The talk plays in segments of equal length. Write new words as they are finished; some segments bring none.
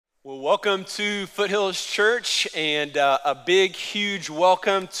Well, welcome to Foothills Church, and a big, huge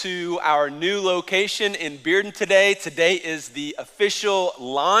welcome to our new location in Bearden today. Today is the official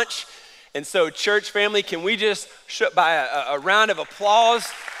launch. And so, church family, can we just, by a round of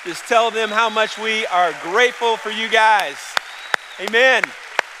applause, just tell them how much we are grateful for you guys. Amen.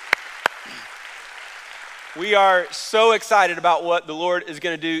 We are so excited about what the Lord is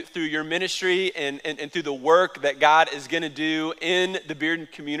going to do through your ministry and through the work that God is going to do in the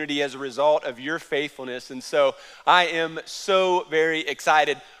Bearden community as a result of your faithfulness. And so I am so very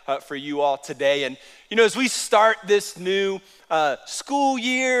excited for you all today. And, you know, as we start this new school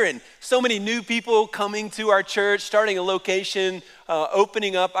year and so many new people coming to our church, starting a location,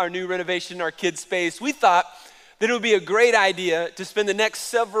 opening up our new renovation, our kids' space, we thought that it would be a great idea to spend the next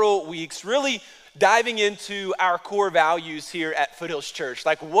several weeks really diving into our core values here at Foothills Church.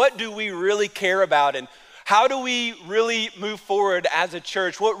 Like, what do we really care about, and how do we really move forward as a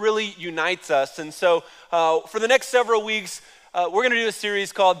church? What really unites us? And so for the next several weeks, we're gonna do a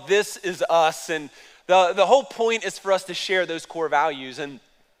series called This Is Us, and the whole point is for us to share those core values. And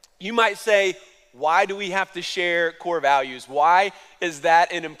you might say, why do we have to share core values? Why is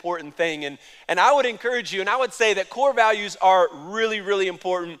that an important thing? And I would encourage you, and I would say that core values are really, really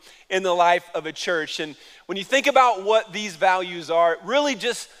important in the life of a church. And when you think about what these values are, it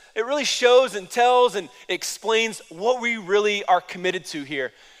really shows and tells and explains what we really are committed to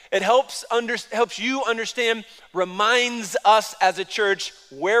here. It helps you understand, reminds us as a church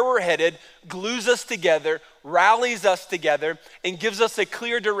where we're headed, glues us together, rallies us together, and gives us a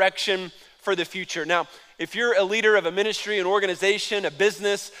clear direction for the future. Now, if you're a leader of a ministry, an organization, a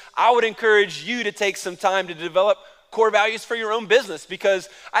business, I would encourage you to take some time to develop core values for your own business, because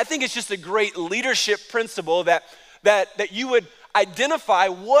I think it's just a great leadership principle that you would identify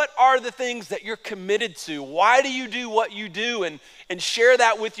what are the things that you're committed to. Why do you do what you do? And share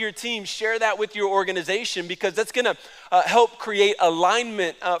that with your team, share that with your organization, because that's gonna help create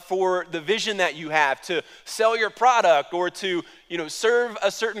alignment for the vision that you have to sell your product or to serve a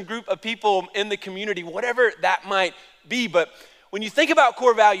certain group of people in the community, whatever that might be. But when you think about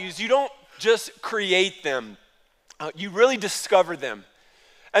core values, you don't just create them, you really discover them.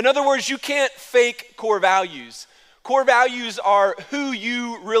 In other words, you can't fake core values. Core values are who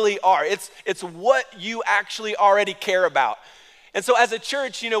you really are. It's what you actually already care about. And so as a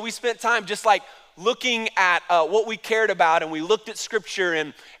church, we spent time just like looking at what we cared about, and we looked at scripture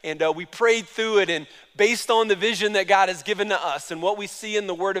and we prayed through it, and based on the vision that God has given to us and what we see in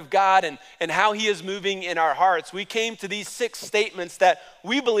the Word of God and how He is moving in our hearts, we came to these 6 statements that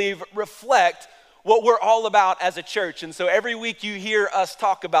we believe reflect what we're all about as a church. And so every week you hear us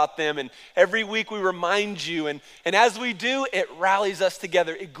talk about them, and every week we remind you, and as we do, it rallies us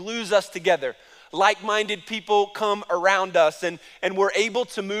together, it glues us together. Like-minded people come around us, and we're able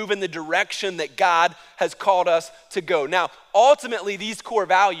to move in the direction that God has called us to go. Now, ultimately, these core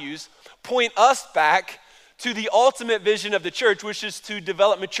values point us back to the ultimate vision of the church, which is to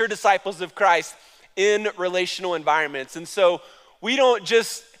develop mature disciples of Christ in relational environments. And so we don't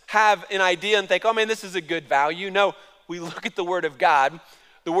just have an idea and think, oh man, this is a good value. No, we look at the Word of God.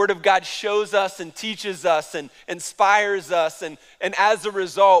 The Word of God shows us and teaches us and inspires us, and as a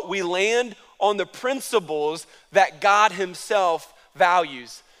result, we land on the principles that God Himself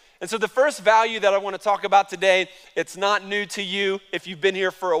values. And so the first value that I want to talk about today, it's not new to you if you've been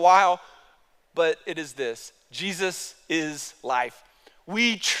here for a while, but it is this: Jesus is life.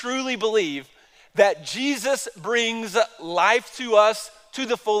 We truly believe that Jesus brings life to us to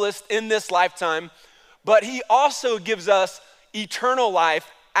the fullest in this lifetime, but He also gives us eternal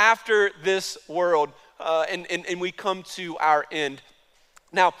life after this world, and we come to our end.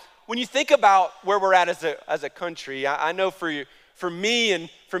 Now, when you think about where we're at as a country, I know for me and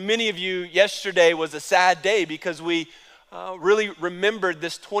for many of you, yesterday was a sad day because we really remembered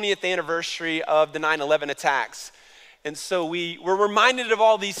this 20th anniversary of the 9/11 attacks. And so we're reminded of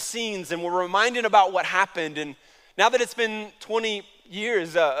all these scenes, and we're reminded about what happened. And now that it's been 20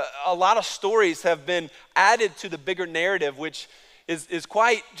 years, a lot of stories have been added to the bigger narrative, which is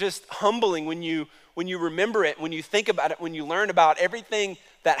quite just humbling when you remember it, when you think about it, when you learn about everything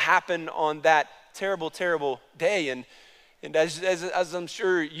that happened on that terrible, terrible day. And as I'm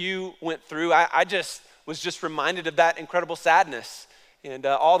sure you went through, I just was just reminded of that incredible sadness and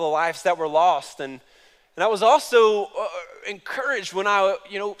all the lives that were lost. And I was also encouraged when I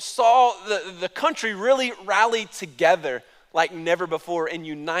saw the country really rally together like never before and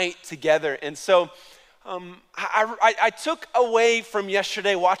unite together. And so I took away from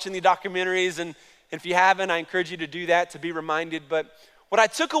yesterday watching the documentaries, and if you haven't, I encourage you to do that, to be reminded. But what I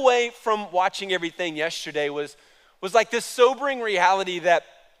took away from watching everything yesterday was like this sobering reality that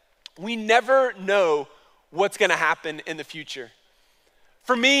We never know what's gonna happen in the future.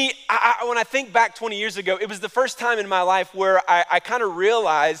 For me, when I think back 20 years ago, it was the first time in my life where I kind of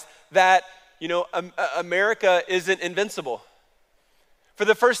realized that, America isn't invincible. For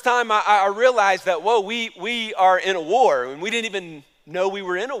the first time, I realized that, whoa, we are in a war, and we didn't even know we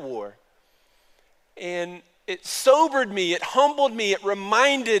were in a war. And it sobered me, it humbled me, it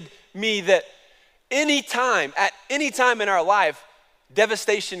reminded me that at any time in our life,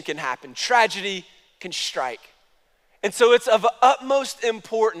 devastation can happen, tragedy can strike. And so it's of utmost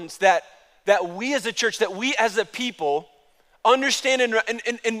importance that we as a church, that we as a people understand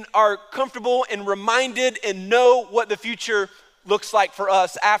and are comfortable and reminded and know what the future looks like for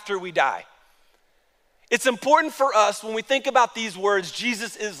us after we die. It's important for us when we think about these words,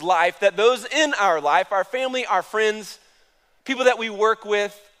 Jesus is life, that those in our life, our family, our friends, people that we work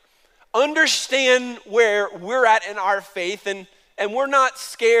with, understand where we're at in our faith, and we're not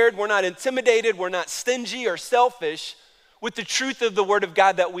scared, we're not intimidated, we're not stingy or selfish with the truth of the Word of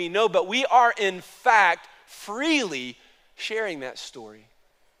God that we know, but we are in fact freely sharing that story.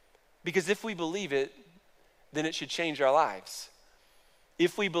 Because if we believe it, then it should change our lives.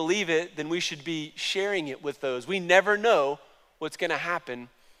 If we believe it, then we should be sharing it with those. We never know what's gonna happen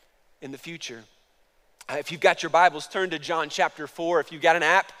in the future. If you've got your Bibles, turn to John chapter 4. If you've got an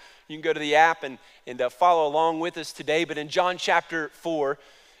app, you can go to the app and follow along with us today. But in John chapter 4,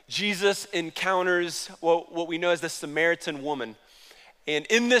 Jesus encounters what we know as the Samaritan woman. And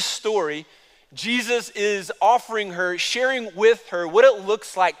in this story, Jesus is offering her, sharing with her what it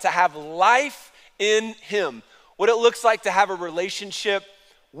looks like to have life in him, what it looks like to have a relationship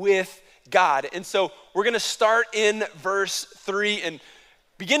with God. And so we're gonna start in verse 3 and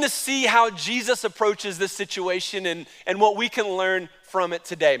begin to see how Jesus approaches this situation and what we can learn from it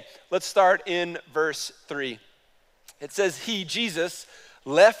today. Let's start in verse 3. It says, he, Jesus,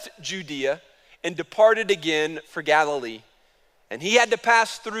 left Judea and departed again for Galilee. And he had to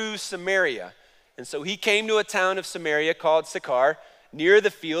pass through Samaria. And so he came to a town of Samaria called Sychar, near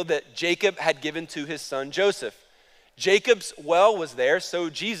the field that Jacob had given to his son Joseph. Jacob's well was there, so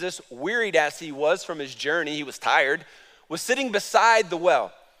Jesus, wearied as he was from his journey, he was tired, was sitting beside the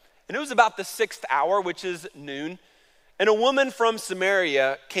well. And it was about the 6th hour, which is noon, and a woman from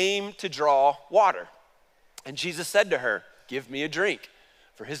Samaria came to draw water. And Jesus said to her, give me a drink.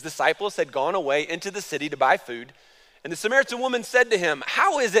 For his disciples had gone away into the city to buy food. And the Samaritan woman said to him,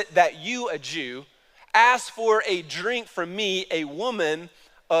 how is it that you, a Jew, ask for a drink from me, a woman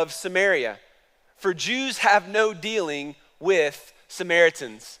of Samaria? For Jews have no dealing with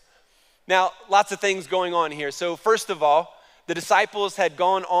Samaritans. Now, lots of things going on here. So first of all, the disciples had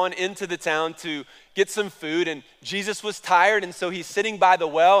gone on into the town to get some food, and Jesus was tired, and so he's sitting by the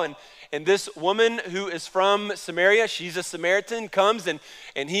well, and this woman who is from Samaria, she's a Samaritan, comes and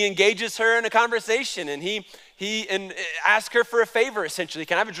he engages her in a conversation, and he asks her for a favor, essentially.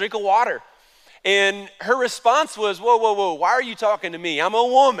 Can I have a drink of water? And her response was, whoa, why are you talking to me? I'm a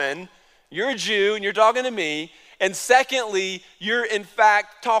woman, you're a Jew, and you're talking to me. And secondly, you're in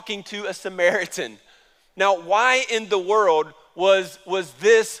fact talking to a Samaritan. Now, why in the world was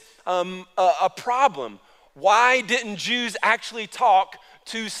this a problem? Why didn't Jews actually talk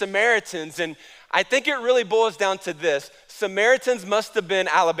to Samaritans? And I think it really boils down to this. Samaritans must have been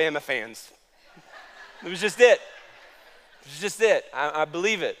Alabama fans. It was just it. It was just it. I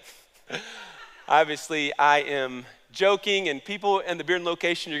believe it. Obviously, I am joking, and people in the Bearden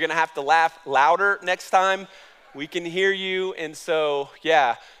location, you're gonna have to laugh louder next time. We can hear you, and so,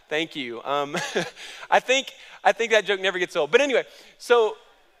 yeah, thank you. I think that joke never gets old. But anyway, so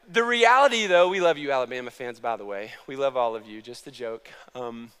the reality, though, we love you, Alabama fans, by the way. We love all of you, just a joke.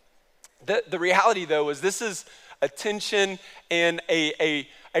 The reality, though, is this is a tension and a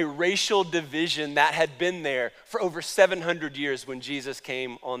racial division that had been there for over 700 years when Jesus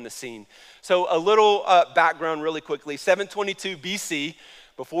came on the scene. So a little background really quickly. 722 BC,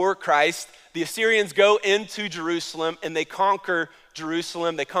 before Christ, the Assyrians go into Jerusalem and they conquer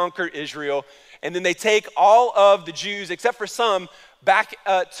Jerusalem, they conquer Israel, and then they take all of the Jews, except for some, back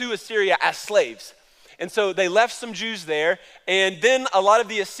to Assyria as slaves. And so they left some Jews there, and then a lot of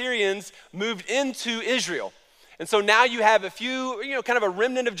the Assyrians moved into Israel. And so now you have a few, kind of a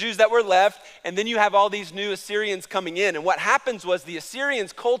remnant of Jews that were left, and then you have all these new Assyrians coming in. And what happens was the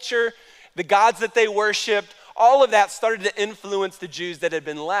Assyrians' culture, the gods that they worshiped, all of that started to influence the Jews that had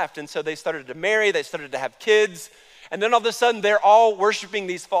been left. And so they started to marry, they started to have kids, and then all of a sudden they're all worshiping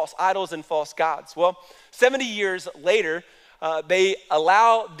these false idols and false gods. Well, 70 years later, they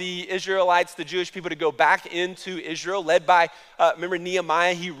allow the Israelites, the Jewish people, to go back into Israel, led by, remember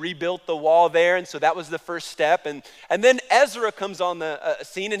Nehemiah, he rebuilt the wall there, and so that was the first step. And then Ezra comes on the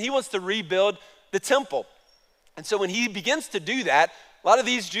scene, and he wants to rebuild the temple. And so when he begins to do that, a lot of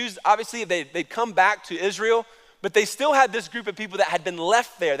these Jews, obviously, they'd come back to Israel, but they still had this group of people that had been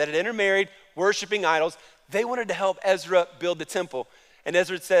left there, that had intermarried, worshiping idols. They wanted to help Ezra build the temple. And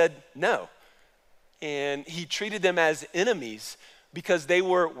Ezra said, no. And he treated them as enemies because they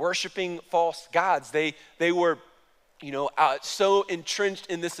were worshiping false gods. They were, so entrenched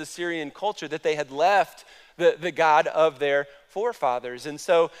in this Assyrian culture that they had left the God of their forefathers. And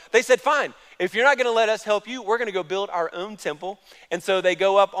so they said, fine, if you're not going to let us help you, we're going to go build our own temple. And so they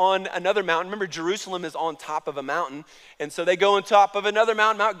go up on another mountain. Remember, Jerusalem is on top of a mountain. And so they go on top of another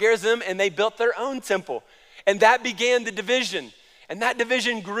mountain, Mount Gerizim, and they built their own temple. And that began the division. And that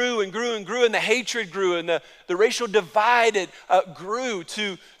division grew and grew and grew, and the hatred grew, and the racial divide grew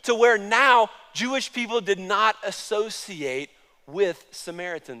to where now Jewish people did not associate with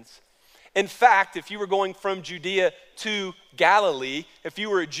Samaritans. In fact, if you were going from Judea to Galilee, if you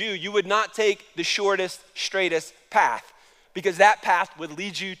were a Jew, you would not take the shortest, straightest path, because that path would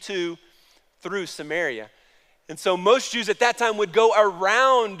lead you through Samaria. And so most Jews at that time would go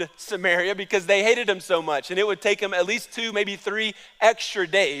around Samaria because they hated him so much. And it would take them at least 2, maybe 3 extra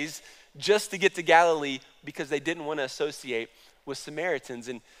days just to get to Galilee because they didn't want to associate with Samaritans.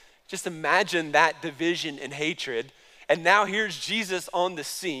 And just imagine that division and hatred. And now here's Jesus on the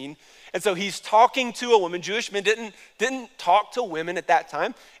scene. And so he's talking to a woman. Jewish men didn't talk to women at that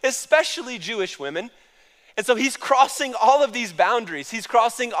time, especially Jewish women. And so he's crossing all of these boundaries. He's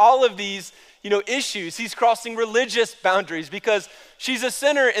crossing all of these issues. He's crossing religious boundaries because she's a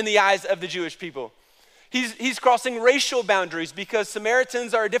sinner in the eyes of the Jewish people. He's crossing racial boundaries because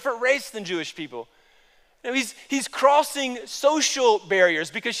Samaritans are a different race than Jewish people. He's crossing social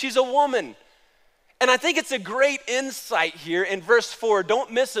barriers because she's a woman. And I think it's a great insight here in verse 4.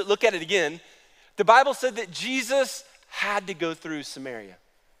 Don't miss it. Look at it again. The Bible said that Jesus had to go through Samaria.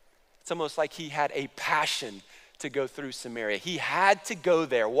 It's almost like he had a passion to go through Samaria. He had to go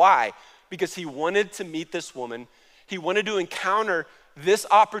there. Why? Because he wanted to meet this woman. He wanted to encounter this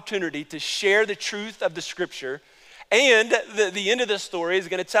opportunity to share the truth of the scripture. And the end of this story is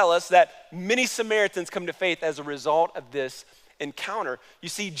going to tell us that many Samaritans come to faith as a result of this encounter. You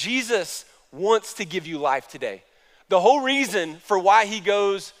see, Jesus wants to give you life today. The whole reason for why he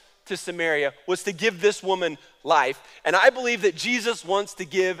goes to Samaria was to give this woman life. And I believe that Jesus wants to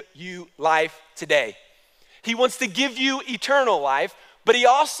give you life today. He wants to give you eternal life, but he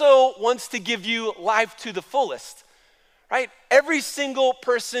also wants to give you life to the fullest, right? Every single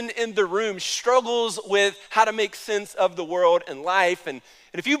person in the room struggles with how to make sense of the world and life. And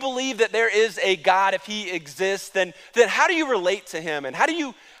if you believe that there is a God, if he exists, then how do you relate to him? And how do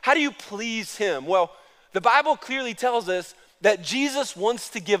you please him? Well, the Bible clearly tells us that Jesus wants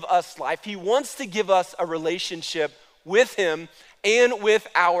to give us life. He wants to give us a relationship with him and with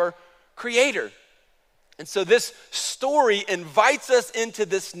our Creator. And so this story invites us into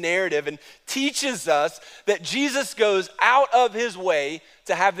this narrative and teaches us that Jesus goes out of his way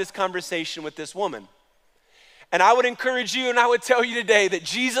to have this conversation with this woman. And I would encourage you and I would tell you today that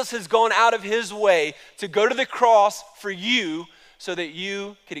Jesus has gone out of his way to go to the cross for you so that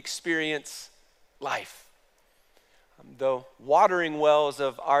you could experience life. The watering wells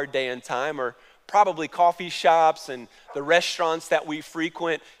of our day and time are probably coffee shops and the restaurants that we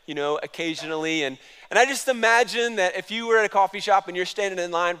frequent, occasionally. And I just imagine that if you were at a coffee shop and you're standing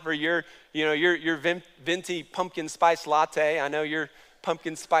in line for your venti pumpkin spice latte, I know you're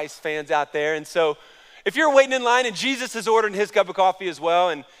pumpkin spice fans out there. And so if you're waiting in line and Jesus is ordering his cup of coffee as well,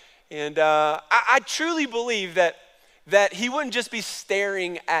 and I truly believe that he wouldn't just be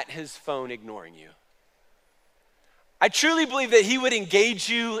staring at his phone ignoring you. I truly believe that he would engage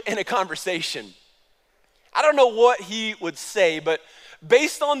you in a conversation. I don't know what he would say, but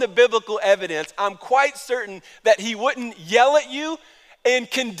based on the biblical evidence, I'm quite certain that he wouldn't yell at you and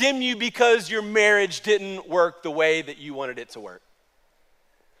condemn you because your marriage didn't work the way that you wanted it to work.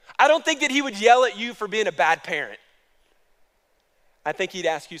 I don't think that he would yell at you for being a bad parent. I think he'd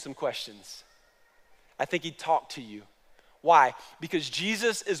ask you some questions. I think he'd talk to you. Why? Because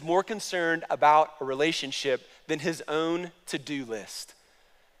Jesus is more concerned about a relationship than his own to-do list.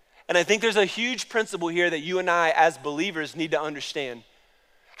 And I think there's a huge principle here that you and I as believers need to understand.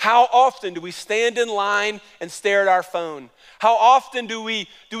 How often do we stand in line and stare at our phone? How often do we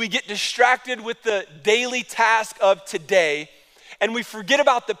get distracted with the daily task of today and we forget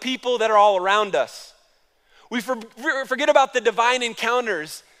about the people that are all around us? We forget about the divine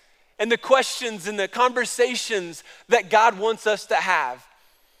encounters and the questions and the conversations that God wants us to have.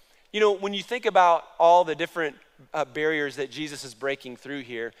 You know, when you think about all the different barriers that Jesus is breaking through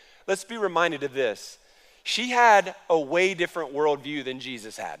here, let's be reminded of this. She had a way different worldview than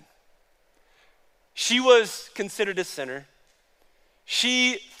Jesus had. She was considered a sinner.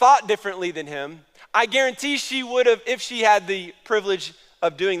 She thought differently than him. I guarantee she would have, if she had the privilege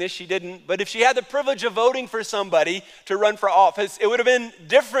of doing this, she didn't, but if she had the privilege of voting for somebody to run for office, it would have been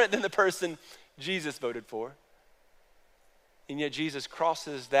different than the person Jesus voted for. And yet Jesus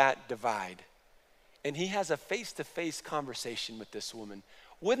crosses that divide, and he has a face-to-face conversation with this woman.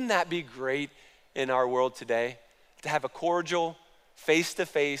 Wouldn't that be great in our world today, to have a cordial,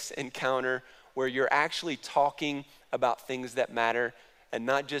 face-to-face encounter where you're actually talking about things that matter and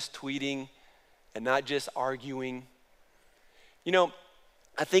not just tweeting and not just arguing? You know,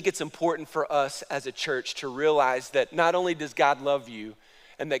 I think it's important for us as a church to realize that not only does God love you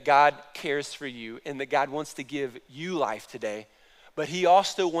and that God cares for you and that God wants to give you life today, but he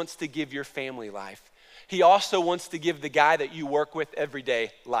also wants to give your family life. He also wants to give the guy that you work with every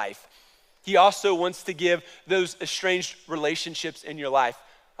day life. He also wants to give those estranged relationships in your life.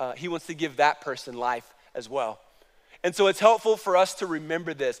 He wants to give that person life as well. And so it's helpful for us to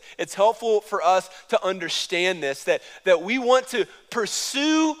remember this. It's helpful for us to understand this, that we want to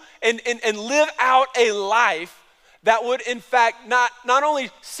pursue and live out a life that would in fact not only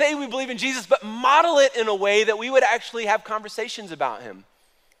say we believe in Jesus, but model it in a way that we would actually have conversations about him.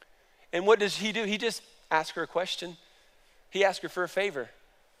 And what does he do? He just asks her a question. He asked her for a favor.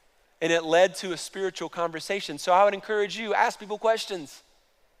 And it led to a spiritual conversation. So I would encourage you, ask people questions.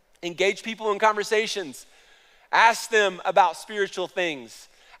 Engage people in conversations. Ask them about spiritual things.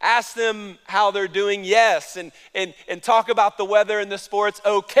 Ask them how they're doing, yes, and talk about the weather and the sports,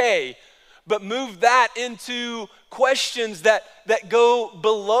 okay. But move that into questions that go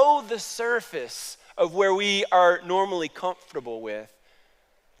below the surface of where we are normally comfortable with.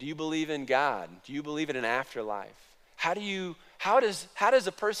 Do you believe in God? Do you believe in an afterlife? How does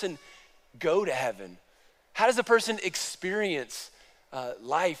a person go to heaven? How does a person experience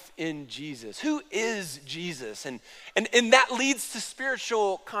life in Jesus? Who is Jesus? And that leads to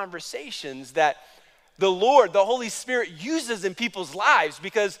spiritual conversations that the Lord, the Holy Spirit uses in people's lives,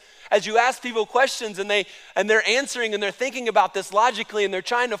 because as you ask people questions and they're answering and they're thinking about this logically and they're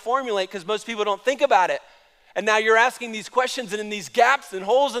trying to formulate, because most people don't think about it. And now you're asking these questions, and in these gaps and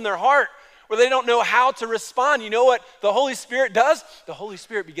holes in their heart where they don't know how to respond, you know what the Holy Spirit does? The Holy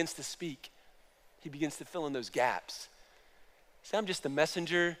Spirit begins to speak. He begins to fill in those gaps. See, I'm just a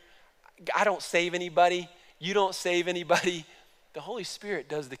messenger. I don't save anybody. You don't save anybody. The Holy Spirit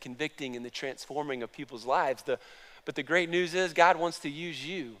does the convicting and the transforming of people's lives. But the great news is God wants to use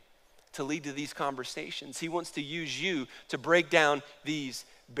you to lead to these conversations. He wants to use you to break down these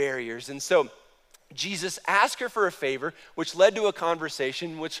barriers. And so Jesus asked her for a favor, which led to a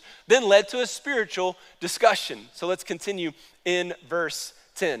conversation, which then led to a spiritual discussion. So let's continue in verse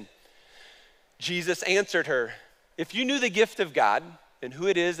 10. Jesus answered her, "If you knew the gift of God and who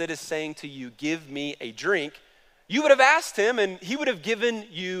it is that is saying to you, 'Give me a drink,' you would have asked him and he would have given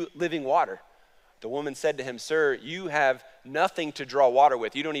you living water." The woman said to him, "Sir, you have nothing to draw water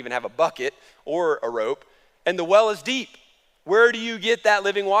with. You don't even have a bucket or a rope, and the well is deep. Where do you get that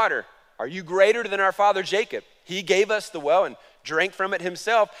living water? Are you greater than our father Jacob? He gave us the well and drank from it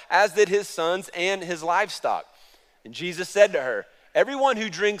himself, as did his sons and his livestock." And Jesus said to her, "Everyone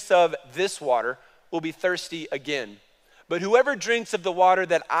who drinks of this water will be thirsty again. But whoever drinks of the water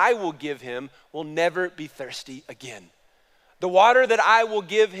that I will give him will never be thirsty again. The water that I will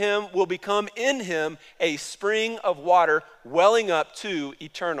give him will become in him a spring of water welling up to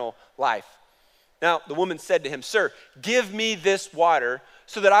eternal life." Now the woman said to him, "Sir, give me this water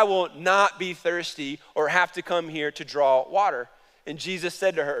so that I will not be thirsty or have to come here to draw water." And Jesus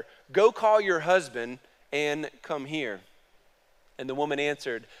said to her, "Go call your husband and come here." And the woman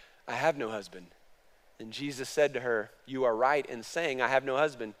answered, "I have no husband." And Jesus said to her, "You are right in saying, 'I have no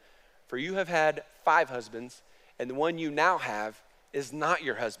husband,' for you have had 5 husbands, and the one you now have is not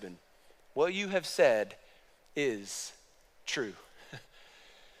your husband. What you have said is true."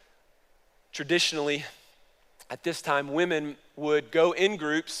 Traditionally, at this time, women would go in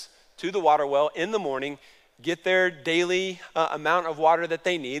groups to the water well in the morning, get their daily amount of water that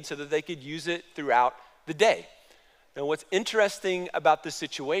they need so that they could use it throughout the day. Now, what's interesting about this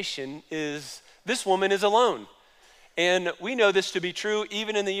situation is this woman is alone. And we know this to be true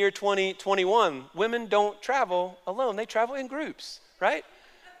even in the year 2021. Women don't travel alone. They travel in groups, right?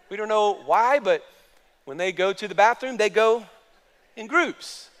 We don't know why, but when they go to the bathroom, they go in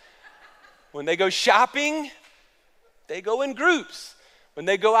groups. When they go shopping, they go in groups. When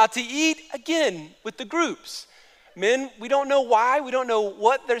they go out to eat, again, with the groups. Men, we don't know why. We don't know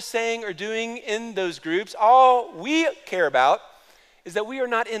what they're saying or doing in those groups. All we care about is that we are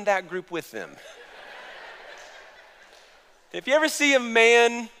not in that group with them. If you ever see a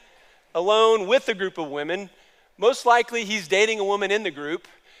man alone with a group of women, most likely he's dating a woman in the group,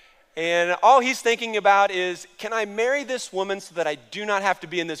 and all he's thinking about is, can I marry this woman so that I do not have to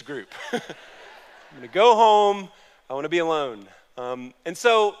be in this group? I'm gonna go home, I wanna be alone. And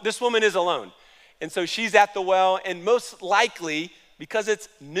so this woman is alone. And so she's at the well, and most likely, because it's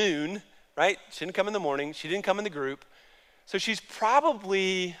noon, right? She didn't come in the morning, she didn't come in the group. So she's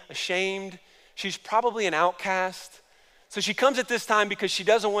probably ashamed, she's probably an outcast. So she comes at this time because she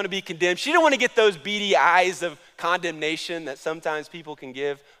doesn't want to be condemned. She don't want to get those beady eyes of condemnation that sometimes people can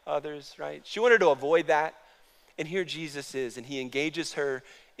give others, right? She wanted to avoid that. And here Jesus is, and he engages her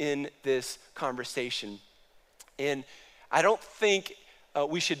in this conversation. And I don't think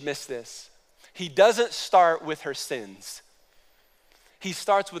we should miss this. He doesn't start with her sins. He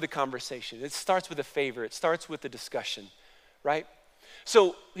starts with a conversation. It starts with a favor. It starts with a discussion, right?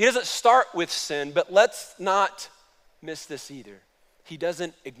 So he doesn't start with sin, but let's not miss this either. He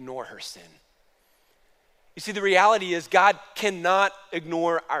doesn't ignore her sin. You see, the reality is God cannot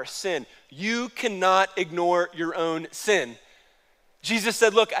ignore our sin. You cannot ignore your own sin. Jesus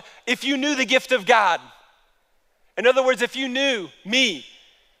said, look, if you knew the gift of God, in other words, if you knew me,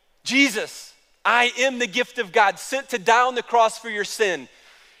 Jesus, I am the gift of God, sent to die on the cross for your sin,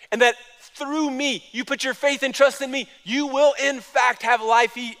 and that through me, you put your faith and trust in me, you will in fact have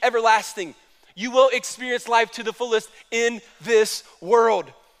life everlasting. You will experience life to the fullest in this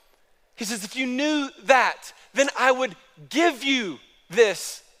world. He says, if you knew that, then I would give you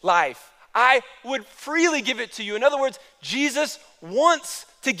this life. I would freely give it to you. In other words, Jesus wants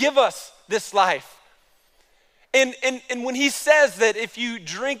to give us this life. And when he says that if you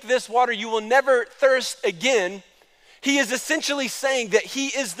drink this water, you will never thirst again, he is essentially saying that he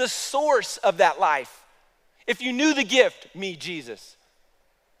is the source of that life. If you knew the gift, me, Jesus.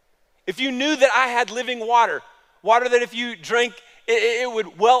 If you knew that I had living water, water that if you drank, it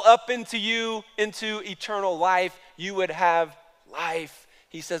would well up into you, into eternal life, you would have life.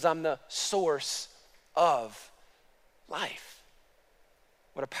 He says, I'm the source of life.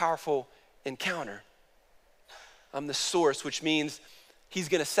 What a powerful encounter. I'm the source, which means he's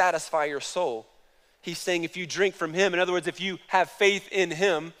gonna satisfy your soul. He's saying if you drink from him, in other words, if you have faith in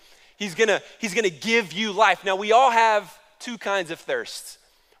him, he's gonna give you life. Now, we all have two kinds of thirsts.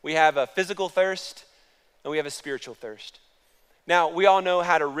 We have a physical thirst and we have a spiritual thirst. Now, we all know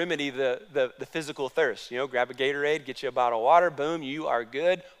how to remedy the physical thirst. You know, grab a Gatorade, get you a bottle of water, boom, you are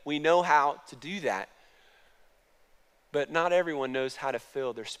good. We know how to do that. But not everyone knows how to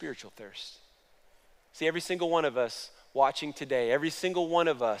fill their spiritual thirst. See, every single one of us watching today, every single one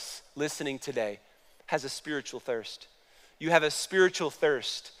of us listening today has a spiritual thirst. You have a spiritual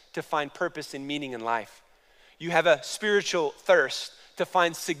thirst to find purpose and meaning in life. You have a spiritual thirst to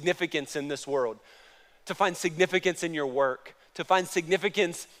find significance in this world, to find significance in your work, to find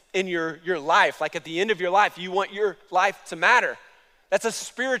significance in your life. Like at the end of your life, you want your life to matter. That's a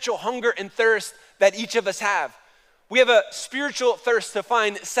spiritual hunger and thirst that each of us have. We have a spiritual thirst to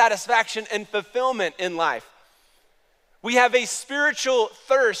find satisfaction and fulfillment in life. We have a spiritual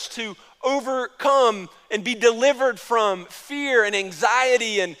thirst to overcome and be delivered from fear and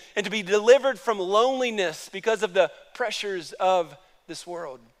anxiety and to be delivered from loneliness because of the pressures of this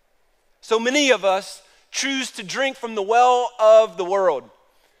world. So many of us choose to drink from the well of the world.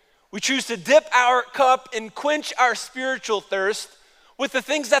 We choose to dip our cup and quench our spiritual thirst with the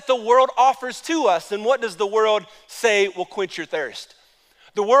things that the world offers to us. And what does the world say will quench your thirst?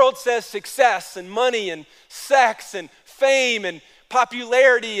 The world says success and money and sex and fame and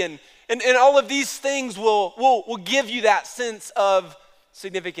popularity and all of these things will give you that sense of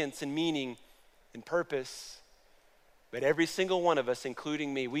significance and meaning and purpose. But every single one of us,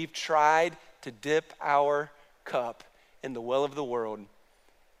 including me, we've tried to dip our cup in the well of the world.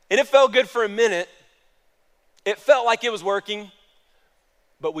 And it felt good for a minute. It felt like it was working,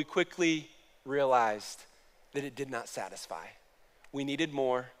 but we quickly realized that it did not satisfy. We needed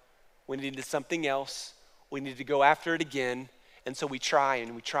more. We needed something else. We needed to go after it again. And so we try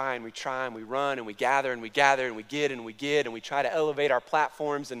and we try and we try and we run and we gather and we gather and we get and we get and we try to elevate our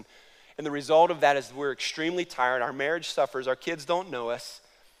platforms. And the result of that is we're extremely tired. Our marriage suffers. Our kids don't know us.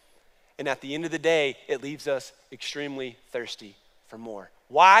 And at the end of the day, it leaves us extremely thirsty for more.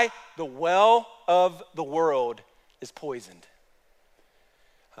 Why? The well of the world is poisoned.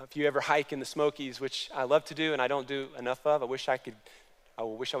 If you ever hike in the Smokies, which I love to do and I don't do enough of, I wish I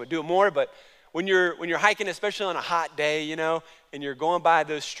would do it more, but when you're hiking, especially on a hot day, and you're going by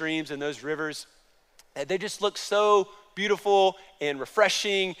those streams and those rivers, they just look so beautiful and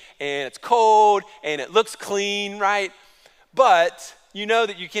refreshing, and it's cold and it looks clean, right? But you know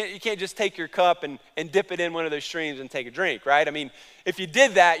that you can't just take your cup and dip it in one of those streams and take a drink, right? I mean, if you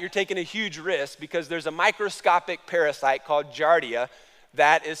did that, you're taking a huge risk because there's a microscopic parasite called Giardia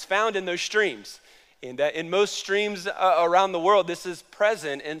that is found in those streams. And in most streams around the world, this is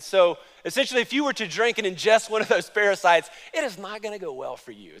present. And so essentially, if you were to drink and ingest one of those parasites, it is not going to go well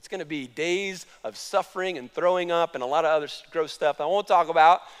for you. It's going to be days of suffering and throwing up and a lot of other gross stuff I won't talk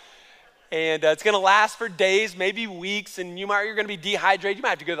about. And it's going to last for days, maybe weeks, and you're going to be dehydrated. You might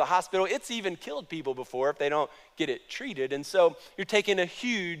have to go to the hospital. It's even killed people before if they don't get it treated. And so you're taking a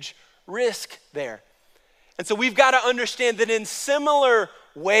huge risk there. And so we've got to understand that in similar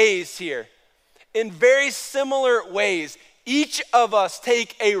ways here, in very similar ways, each of us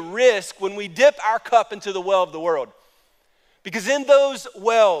take a risk when we dip our cup into the well of the world. Because in those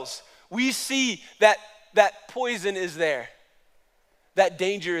wells, we see that poison is there, that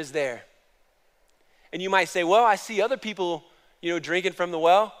danger is there. And you might say, well, I see other people, drinking from the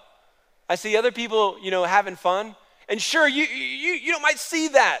well. I see other people, having fun. And sure, you might see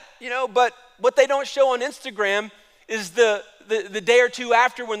that, but what they don't show on Instagram is the day or two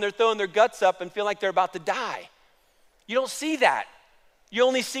after when they're throwing their guts up and feel like they're about to die. You don't see that. You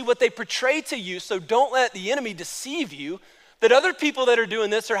only see what they portray to you, so don't let the enemy deceive you that other people that are doing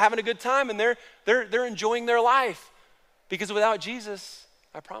this are having a good time and they're enjoying their life. Because without Jesus,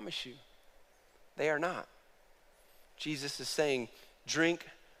 I promise you, they are not. Jesus is saying, drink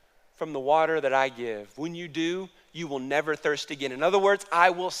from the water that I give. When you do, you will never thirst again. In other words, I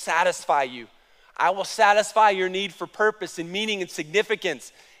will satisfy you. I will satisfy your need for purpose and meaning and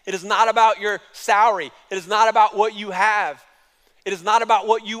significance. It is not about your salary. It is not about what you have. It is not about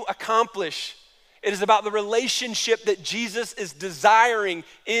what you accomplish. It is about the relationship that Jesus is desiring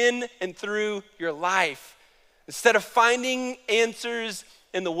in and through your life. Instead of finding answers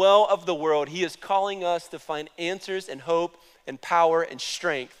in the well of the world, he is calling us to find answers and hope and power and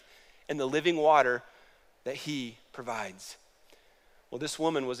strength in the living water that he provides. Well, this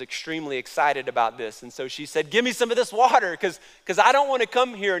woman was extremely excited about this. And so she said, give me some of this water because I don't want to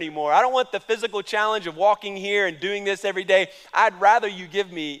come here anymore. I don't want the physical challenge of walking here and doing this every day. I'd rather you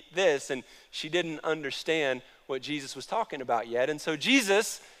give me this. And she didn't understand what Jesus was talking about yet. And so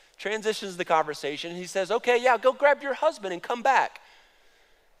Jesus transitions the conversation. He says, okay, yeah, go grab your husband and come back.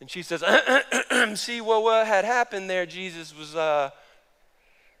 And she says, see, well, what had happened there, Jesus, was, I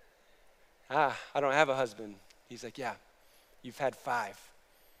don't have a husband. He's like, yeah. You've had 5.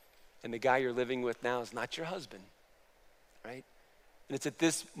 And the guy you're living with now is not your husband, right? And it's at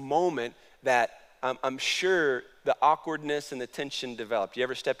this moment that I'm sure the awkwardness and the tension developed. You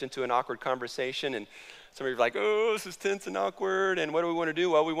ever stepped into an awkward conversation and somebody's like, oh, this is tense and awkward, and what do we want to do?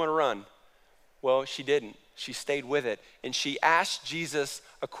 Well, we want to run. Well, she didn't. She stayed with it, and she asked Jesus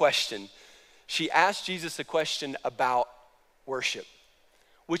a question. She asked Jesus a question about worship,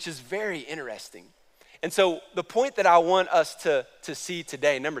 which is very interesting. And so the point that I want us to see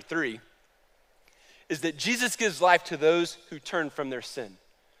today, number 3, is that Jesus gives life to those who turn from their sin.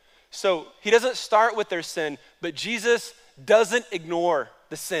 So he doesn't start with their sin, but Jesus doesn't ignore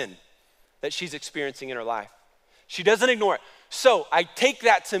the sin that she's experiencing in her life. She doesn't ignore it. So I take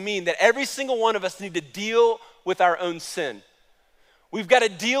that to mean that every single one of us need to deal with our own sin. We've got to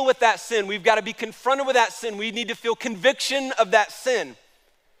deal with that sin. We've got to be confronted with that sin. We need to feel conviction of that sin.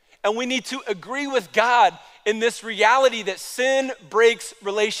 And we need to agree with God in this reality that sin breaks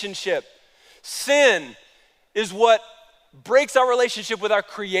relationship. Sin is what breaks our relationship with our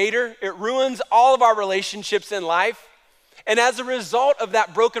Creator. It ruins all of our relationships in life. And as a result of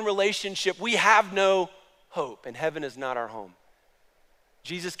that broken relationship, we have no hope, and heaven is not our home.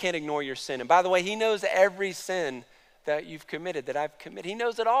 Jesus can't ignore your sin. And by the way, he knows every sin that you've committed, that I've committed. He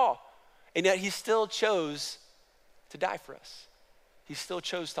knows it all. And yet he still chose to die for us. He still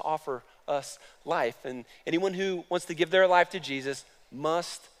chose to offer us life. And anyone who wants to give their life to Jesus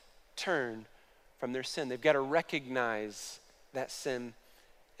must turn from their sin. They've got to recognize that sin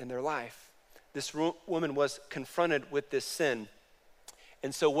in their life. This woman was confronted with this sin.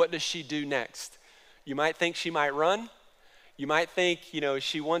 And so what does she do next? You might think she might run. You might think,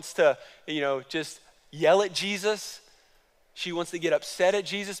 she wants to, just yell at Jesus. She wants to get upset at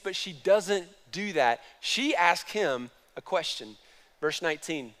Jesus, but she doesn't do that. She asked him a question. Verse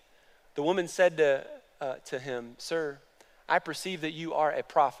 19, the woman said to him, Sir, I perceive that you are a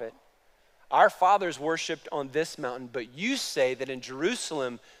prophet. Our fathers worshiped on this mountain, but you say that in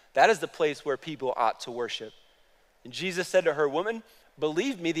Jerusalem, that is the place where people ought to worship. And Jesus said to her, Woman,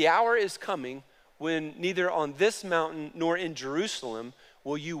 believe me, the hour is coming when neither on this mountain nor in Jerusalem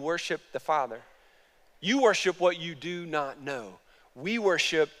will you worship the Father. You worship what you do not know. We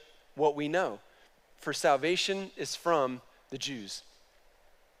worship what we know, for salvation is from the Jews.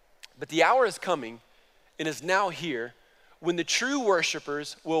 But the hour is coming and is now here when the true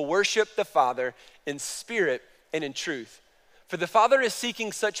worshipers will worship the Father in spirit and in truth. For the Father is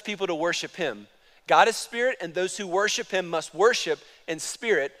seeking such people to worship him. God is spirit, and those who worship him must worship in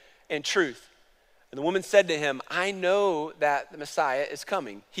spirit and truth. And the woman said to him, I know that the Messiah is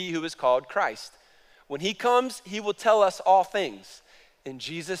coming, he who is called Christ. When he comes, he will tell us all things. And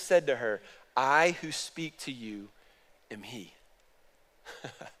Jesus said to her, I who speak to you am he.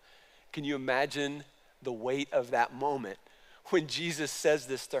 Can you imagine the weight of that moment when Jesus says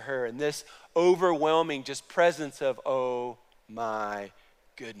this to her, and this overwhelming just presence of, oh my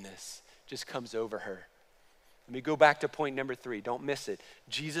goodness, just comes over her. Let me go back to point number 3. Don't miss it.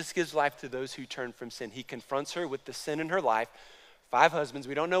 Jesus gives life to those who turn from sin. He confronts her with the sin in her life. 5 husbands.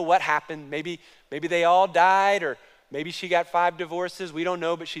 We don't know what happened. Maybe they all died, or maybe she got 5 divorces. We don't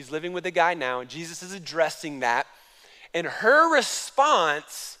know, but she's living with a guy now, and Jesus is addressing that. And her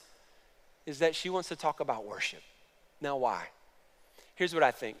response is that she wants to talk about worship. Now, why? Here's what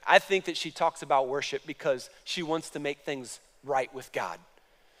I think. I think that she talks about worship because she wants to make things right with God.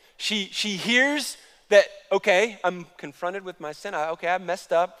 She hears that, okay, I'm confronted with my sin. I've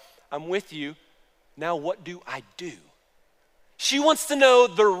messed up. I'm with you. Now what do I do? She wants to know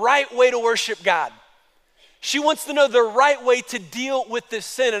the right way to worship God. She wants to know the right way to deal with this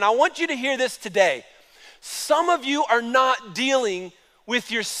sin. And I want you to hear this today. Some of you are not dealing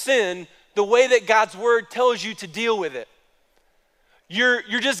with your sin the way that God's word tells you to deal with it. You're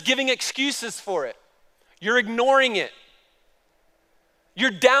just giving excuses for it. You're ignoring it.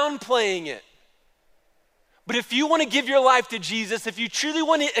 You're downplaying it. But if you want to give your life to Jesus, if you truly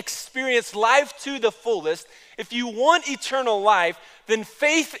want to experience life to the fullest, if you want eternal life, then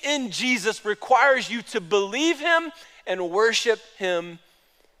faith in Jesus requires you to believe him and worship him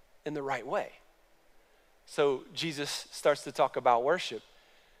in the right way. So Jesus starts to talk about worship.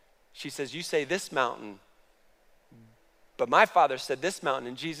 She says, you say this mountain, but my Father said this mountain.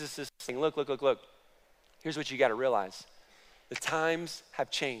 And Jesus is saying, look. Here's what you got to realize. The times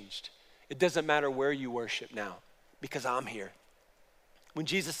have changed. It doesn't matter where you worship now, because I'm here. When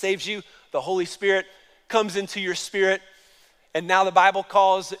Jesus saves you, the Holy Spirit comes into your spirit, and now the Bible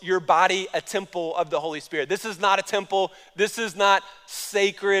calls your body a temple of the Holy Spirit. This is not a temple. This is not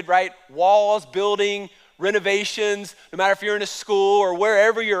sacred, right? Walls, building, renovations, no matter if you're in a school or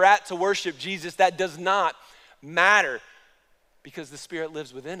wherever you're at to worship Jesus, that does not matter because the Spirit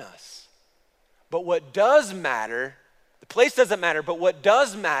lives within us. But what does matter, the place doesn't matter, but what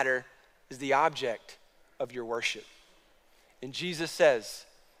does matter is the object of your worship. And Jesus says,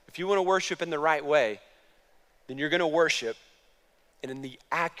 if you want to worship in the right way, then you're going to worship in the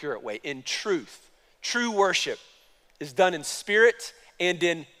accurate way, in truth. True worship is done in spirit and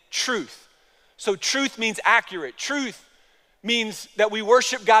in truth. So truth means accurate. Truth means that we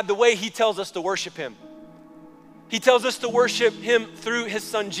worship God the way he tells us to worship him. He tells us to worship him through his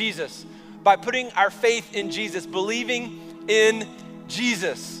son Jesus, by putting our faith in Jesus, believing in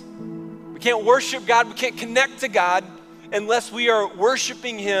Jesus. We can't worship God, we can't connect to God unless we are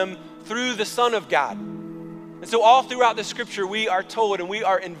worshiping him through the Son of God. And so all throughout the scripture, we are told and we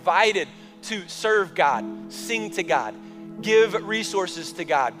are invited to serve God, sing to God, give resources to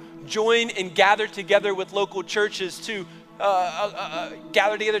God, join and gather together with local churches to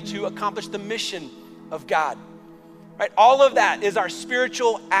gather together to accomplish the mission of God. Right? All of that is our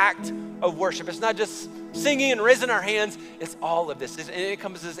spiritual act of worship. It's not just singing and raising our hands, it's all of this. It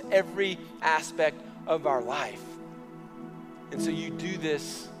encompasses every aspect of our life. And so you do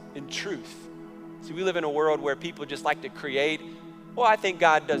this in truth. See, we live in a world where people just like to create, well, I think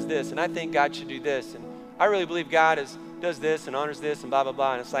God does this, and I think God should do this, and I really believe God does this and honors this and blah, blah,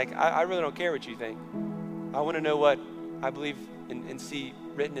 blah. And it's like, I really don't care what you think. I want to know what I believe and see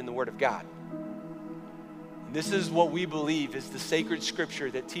written in the Word of God. And this is what we believe is the sacred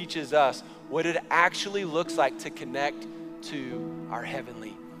scripture that teaches us what it actually looks like to connect to our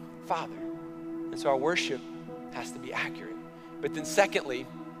Heavenly Father. And so our worship has to be accurate. But then secondly,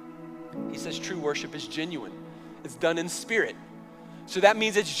 he says true worship is genuine. It's done in spirit. So that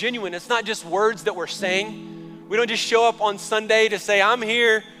means it's genuine. It's not just words that we're saying. We don't just show up on Sunday to say, I'm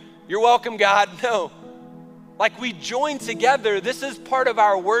here, you're welcome, God. No. Like we join together, this is part of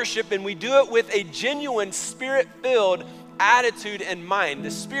our worship, and we do it with a genuine spirit-filled attitude and mind. The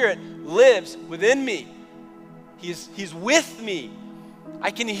Spirit lives within me. He's with me.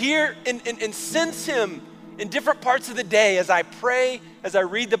 I can hear and sense him in different parts of the day, as I pray, as I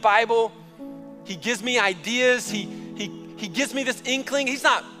read the Bible, he gives me ideas. He gives me this inkling. He's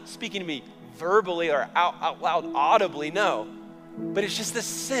not speaking to me verbally or out loud audibly, no. But it's just this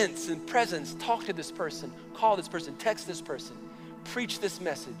sense and presence. Talk to this person, call this person, text this person, preach this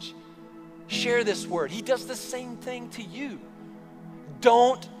message, share this word. He does the same thing to you.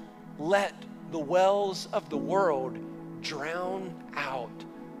 Don't let the wells of the world drown out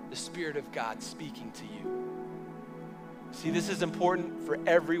the Spirit of God speaking to you. See, this is important for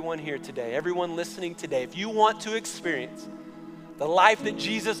everyone here today, everyone listening today. If you want to experience the life that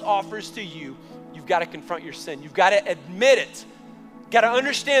Jesus offers to you, you've got to confront your sin. You've got to admit it. You've got to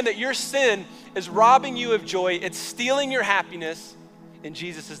understand that your sin is robbing you of joy. It's stealing your happiness. And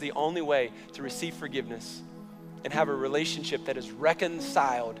Jesus is the only way to receive forgiveness and have a relationship that is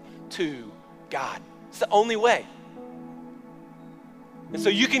reconciled to God. It's the only way. And so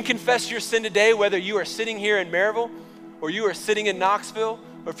you can confess your sin today, whether you are sitting here in Maryville or you are sitting in Knoxville,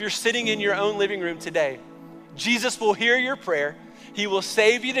 or if you're sitting in your own living room today. Jesus will hear your prayer. He will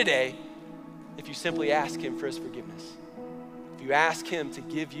save you today if you simply ask him for his forgiveness. If you ask him to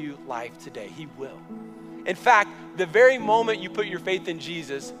give you life today, he will. In fact, the very moment you put your faith in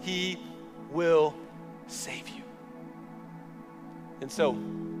Jesus, he will save you. And so,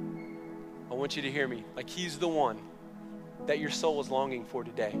 I want you to hear me. Like, he's the one that your soul is longing for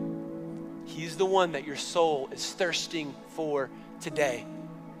today. He's the one that your soul is thirsting for today.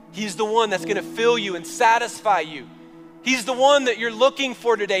 He's the one that's gonna fill you and satisfy you. He's the one that you're looking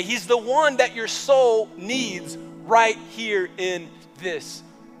for today. He's the one that your soul needs right here in this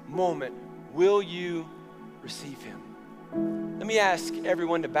moment. Will you receive him? Let me ask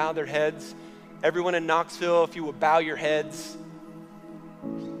everyone to bow their heads. Everyone in Knoxville, if you will bow your heads.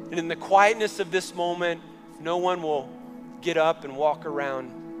 And in the quietness of this moment, if no one will get up and walk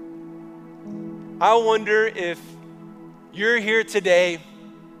around, I wonder if you're here today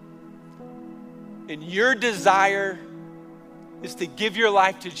and your desire is to give your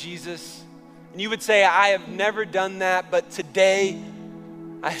life to Jesus. And you would say, I have never done that, but today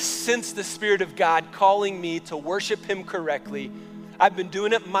I sense the Spirit of God calling me to worship him correctly. I've been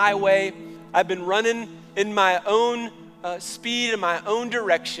doing it my way. I've been running in my own speed, in my own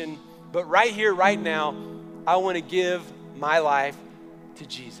direction. But right here, right now, I want to give my life to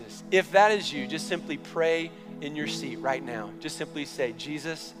Jesus. If that is you, just simply pray in your seat right now. Just simply say,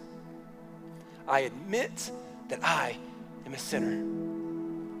 Jesus, I admit that I am a sinner.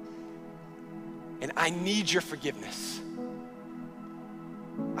 And I need your forgiveness.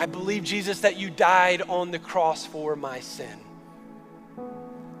 I believe, Jesus, that you died on the cross for my sin.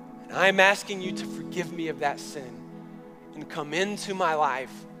 And I'm asking you to forgive me of that sin and come into my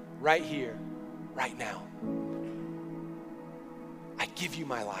life right here, right now. I give you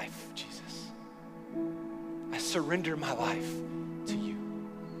my life, Jesus. I surrender my life to you.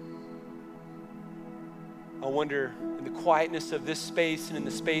 I wonder, in the quietness of this space and in the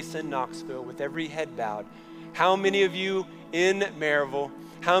space in Knoxville, with every head bowed, how many of you in Maryville,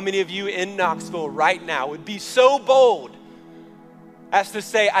 how many of you in Knoxville right now would be so bold as to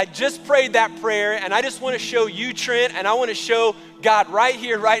say, I just prayed that prayer and I just want to show you, Trent, and I want to show God right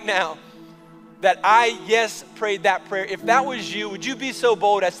here, right now, that I, yes, prayed that prayer. If that was you, would you be so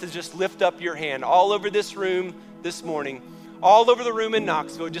bold as to just lift up your hand all over this room this morning, all over the room in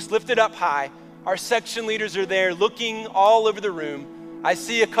Knoxville, just lift it up high. Our section leaders are there looking all over the room. I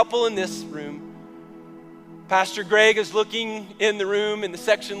see a couple in this room. Pastor Greg is looking in the room and the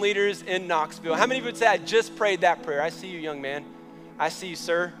section leaders in Knoxville. How many of you would say, I just prayed that prayer? I see you, young man. I see you,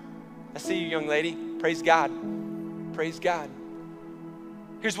 sir. I see you, young lady. Praise God. Praise God.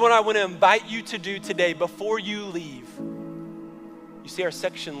 Here's what I want to invite you to do today before you leave. You see our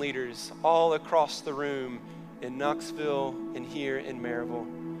section leaders all across the room in Knoxville and here in Maryville.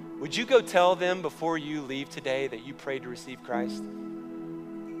 Would you go tell them before you leave today that you prayed to receive Christ?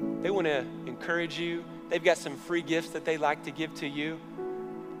 They want to encourage you. They've got some free gifts that they like to give to you.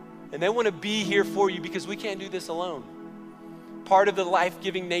 And they want to be here for you because we can't do this alone. Part of the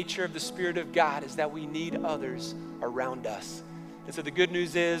life-giving nature of the Spirit of God is that we need others around us. And so the good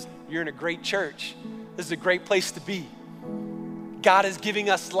news is you're in a great church. This is a great place to be. God is giving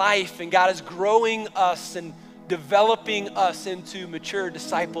us life and God is growing us and developing us into mature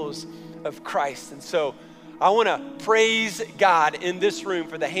disciples of Christ. And so I want to praise God in this room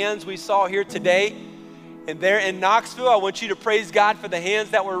for the hands we saw here today. And there in Knoxville, I want you to praise God for the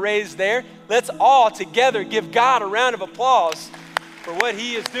hands that were raised there. Let's all together give God a round of applause for what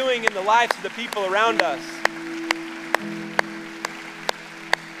he is doing in the lives of the people around us.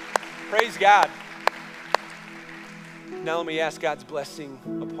 Praise God. Now let me ask God's blessing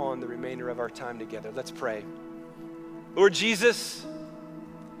upon the remainder of our time together. Let's pray. Lord Jesus,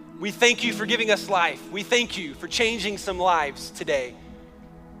 we thank you for giving us life. We thank you for changing some lives today.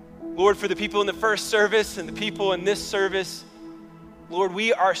 Lord, for the people in the first service and the people in this service, Lord,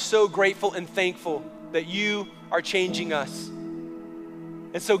 we are so grateful and thankful that you are changing us.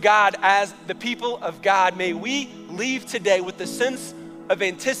 And so God, as the people of God, may we leave today with a sense of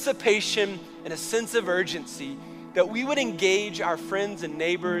anticipation and a sense of urgency that we would engage our friends and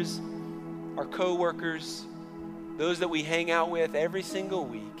neighbors, our coworkers, those that we hang out with every single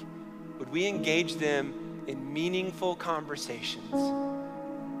week. Would we engage them in meaningful conversations?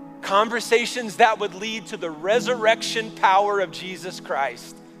 Conversations that would lead to the resurrection power of Jesus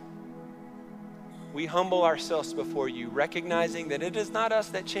Christ. We humble ourselves before you, recognizing that it is not us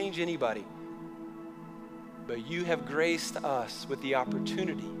that change anybody, but you have graced us with the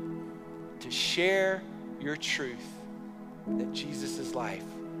opportunity to share your truth, that Jesus is life,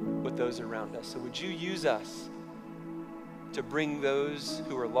 with those around us. So would you use us to bring those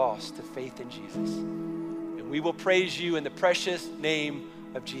who are lost to faith in Jesus? And we will praise you in the precious name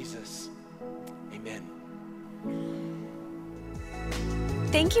of Jesus. Amen.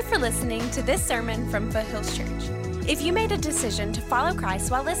 Thank you for listening to this sermon from Foothills Church. If you made a decision to follow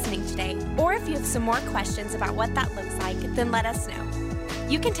Christ while listening today, or if you have some more questions about what that looks like, then let us know.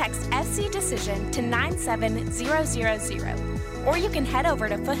 You can text FC Decision to 97000, or you can head over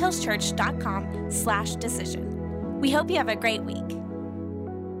to foothillschurch.com/decision. We hope you have a great week.